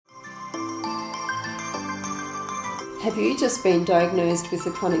Have you just been diagnosed with a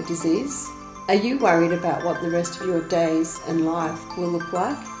chronic disease? Are you worried about what the rest of your days and life will look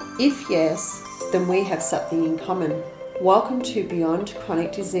like? If yes, then we have something in common. Welcome to Beyond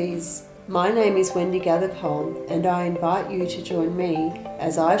Chronic Disease. My name is Wendy Gathercole, and I invite you to join me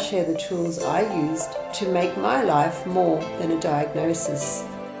as I share the tools I used to make my life more than a diagnosis.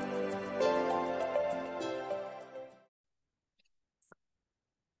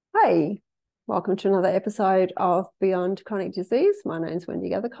 Hi, welcome to another episode of Beyond Chronic Disease. My name is Wendy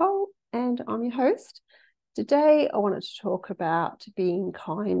Gathercole, and I'm your host. Today, I wanted to talk about being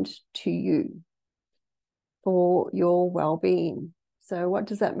kind to you for your well-being. So what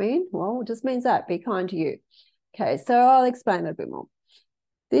does that mean? Well, it just means that, be kind to you. Okay, so I'll explain that a bit more.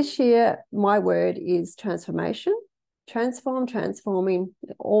 This year, my word is transformation. Transform, transforming,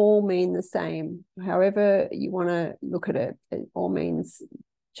 all mean the same. However you want to look at it, it all means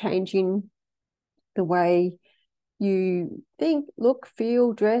changing the way you think, look,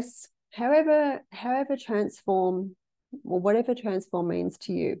 feel, dress, however transform, or whatever transform means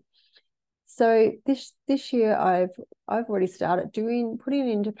to you. So this year I've already started putting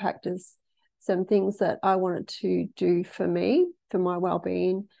into practice some things that I wanted to do for me, for my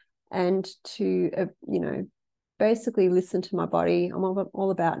well-being, and to basically listen to my body. I'm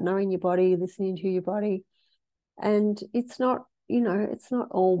all about knowing your body, listening to your body, and it's not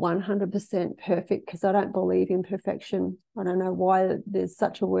all 100% perfect, because I don't believe in perfection. I don't know why there's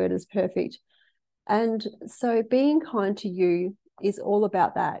such a word as perfect. And so being kind to you is all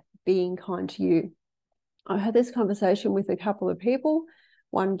about that, being kind to you. I had this conversation with a couple of people,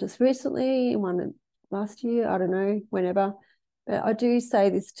 one just recently, one last year, I don't know, whenever. But I do say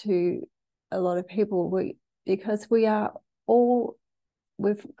this to a lot of people, because we've all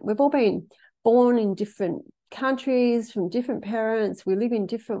been born in different countries, from different parents. We live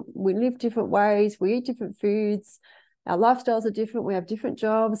different ways, we eat different foods, our lifestyles are different, we have different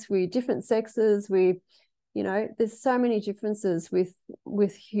jobs, we're different sexes, there's so many differences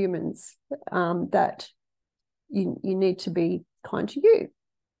with humans, that you need to be kind to you.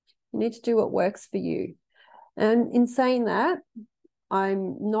 You need to do what works for you. And in saying that,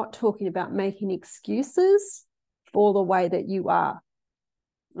 I'm not talking about making excuses for the way that you are.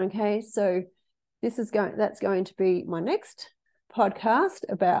 Okay, so that's going to be my next podcast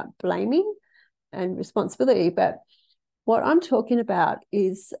about blaming and responsibility. But what I'm talking about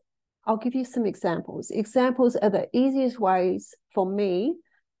is, I'll give you some examples. Examples are the easiest ways for me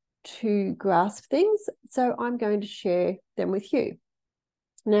to grasp things, so I'm going to share them with you.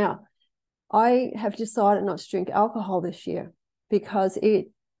 Now, I have decided not to drink alcohol this year because I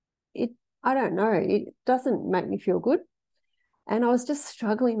don't know, it doesn't make me feel good. And I was just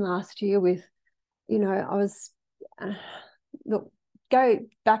struggling last year with, look, go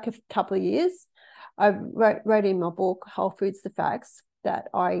back a couple of years. I wrote in my book, Whole Foods, the Facts, that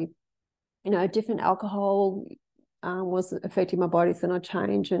different alcohol was affecting my body. So then I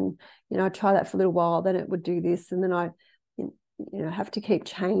changed, and, I tried that for a little while, then it would do this. And then I, have to keep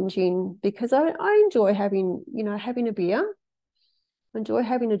changing, because I enjoy having a beer. I enjoy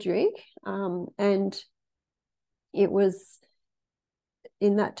having a drink. And it was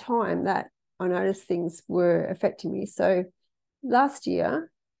in that time that I noticed things were affecting me. So last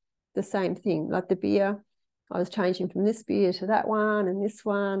year, the same thing, like the beer, I was changing from this beer to that one and this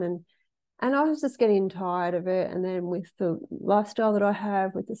one, and I was just getting tired of it. And then with the lifestyle that I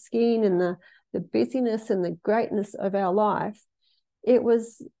have, with the skin and the busyness and the greatness of our life, it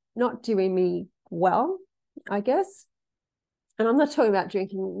was not doing me well, I guess. And I'm not talking about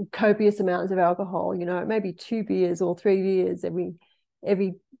drinking copious amounts of alcohol, maybe 2 beers or 3 beers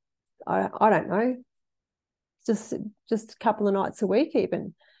every I don't know, just a couple of nights a week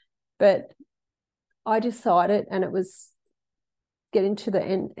even. But I decided, and it was getting to the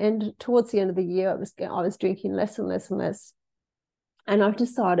end towards the end of the year, I was drinking less and less and less. And I've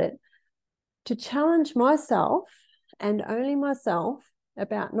decided to challenge myself, and only myself,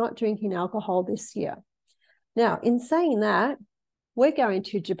 about not drinking alcohol this year. Now, in saying that, we're going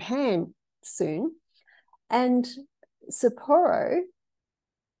to Japan soon, and Sapporo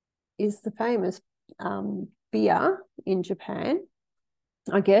is the famous beer in Japan.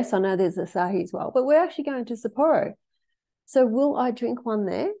 I guess I know there's Asahi as well, but we're actually going to Sapporo. So will I drink one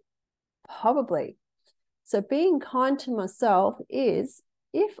there? Probably. So being kind to myself is,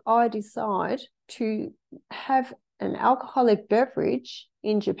 if I decide to have an alcoholic beverage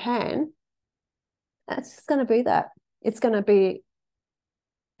in Japan, that's just going to be that. It's going to be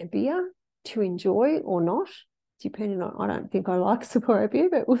a beer to enjoy or not, depending on, I don't think I like Sapporo beer,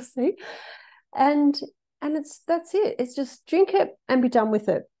 but we'll see. And that's it. It's just drink it and be done with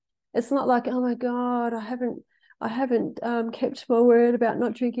it. It's not like, oh my God, I haven't kept my word about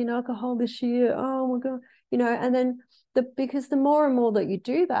not drinking alcohol this year. Oh my God, and then because the more and more that you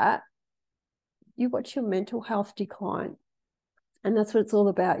do that, you watch your mental health decline. And that's what it's all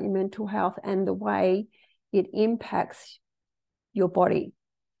about, your mental health and the way it impacts your body.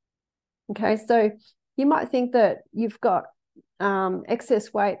 Okay, so you might think that you've got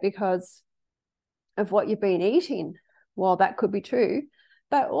excess weight because of what you've been eating. Well, that could be true,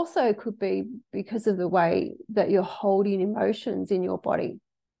 but also could be because of the way that you're holding emotions in your body.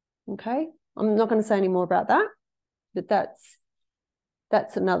 Okay, I'm not going to say any more about that, but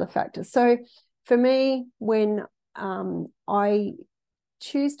that's another factor. So for me, when I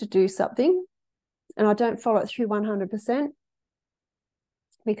choose to do something and I don't follow it through 100%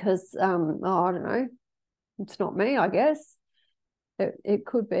 because, I don't know, it's not me, I guess. It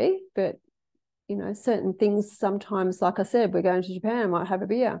could be, but, certain things sometimes, like I said, we're going to Japan, I might have a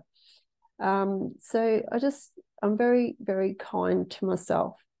beer. So I'm very, very kind to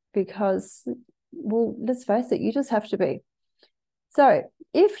myself because, well, let's face it, you just have to be. So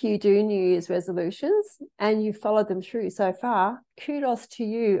if you do New Year's resolutions and you follow them through so far, kudos to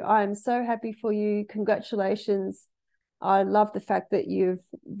you. I am so happy for you. Congratulations. I love the fact that you've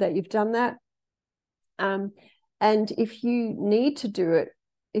done that. And if you need to do it,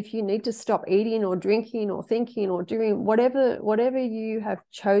 if you need to stop eating or drinking or thinking or doing whatever you have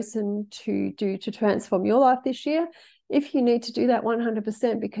chosen to do to transform your life this year, if you need to do that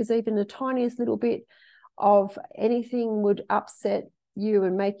 100%, because even the tiniest little bit of anything would upset you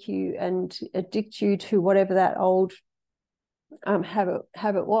and make you and addict you to whatever that old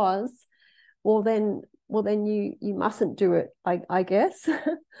habit was, well then you mustn't do it, I guess.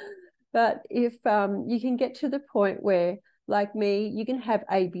 But if you can get to the point where, like me, you can have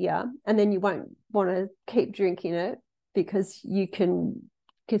a beer and then you won't want to keep drinking it because you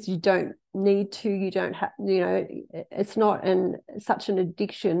don't need to, you don't have, it's not such an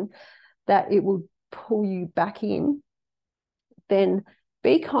addiction that it will pull you back in, then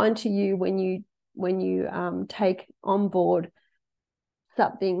be kind to you when you take on board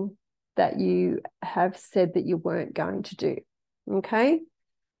something that you have said that you weren't going to do. Okay?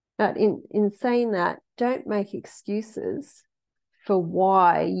 But in saying that, don't make excuses for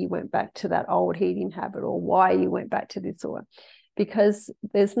why you went back to that old eating habit or why you went back to this, or because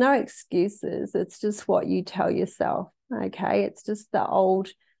there's no excuses. It's just what you tell yourself. Okay? It's just the old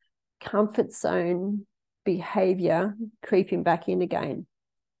comfort zone behavior creeping back in again.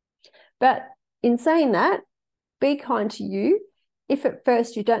 But in saying that, be kind to you. If at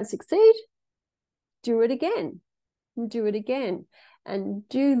first you don't succeed, do it again. Do it again. And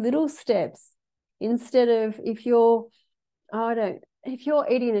do little steps instead of if you're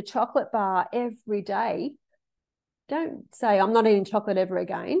eating a chocolate bar every day, don't say, I'm not eating chocolate ever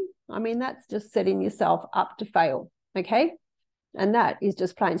again. I mean, that's just setting yourself up to fail. Okay? And that is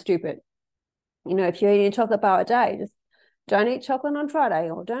just plain stupid. If you're eating a chocolate bar a day, just don't eat chocolate on Friday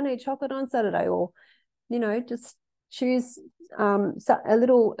or don't eat chocolate on Saturday, or, just choose a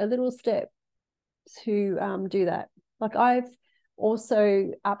little step to do that. Like I've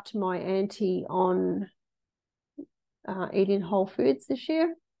also upped my ante on eating whole foods this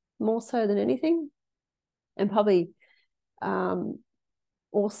year, more so than anything. And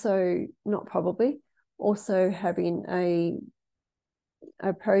also having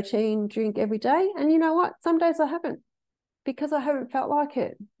a protein drink every day. And you know what? Some days I haven't, because I haven't felt like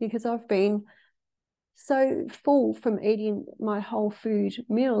it, because I've been so full from eating my whole food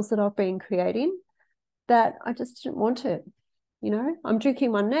meals that I've been creating that I just didn't want it. I'm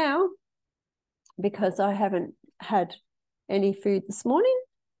drinking one now because I haven't had any food this morning,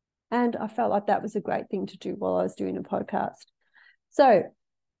 and I felt like that was a great thing to do while I was doing a podcast. So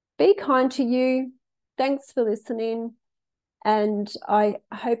be kind to you. Thanks for listening. And I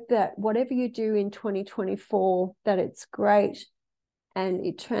hope that whatever you do in 2024, that it's great and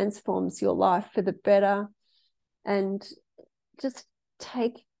it transforms your life for the better. And just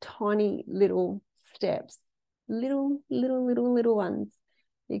take tiny little steps, little ones,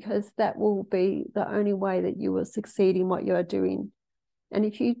 because that will be the only way that you will succeed in what you're doing. And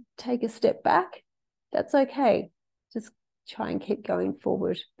if you take a step back, that's okay. Just try and keep going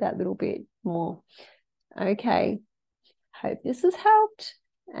forward that little bit more. Okay. Hope this has helped.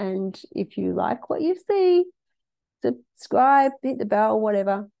 And if you like what you see, subscribe, hit the bell,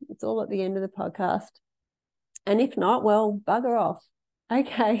 whatever. It's all at the end of the podcast. And if not, well, bugger off.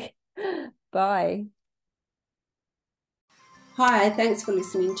 Okay. Bye. Hi, thanks for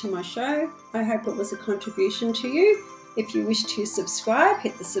listening to my show. I hope it was a contribution to you. If you wish to subscribe,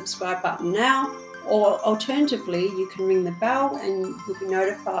 hit the subscribe button now, or alternatively, you can ring the bell and you'll be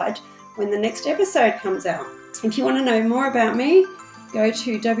notified when the next episode comes out. If you want to know more about me, go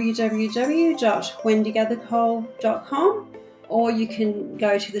to www.wendygathercole.com, or you can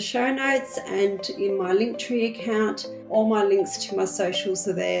go to the show notes, and in my Linktree account, all my links to my socials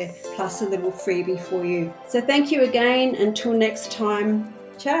are there, plus a little freebie for you. So thank you again. Until next time,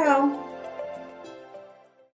 ciao.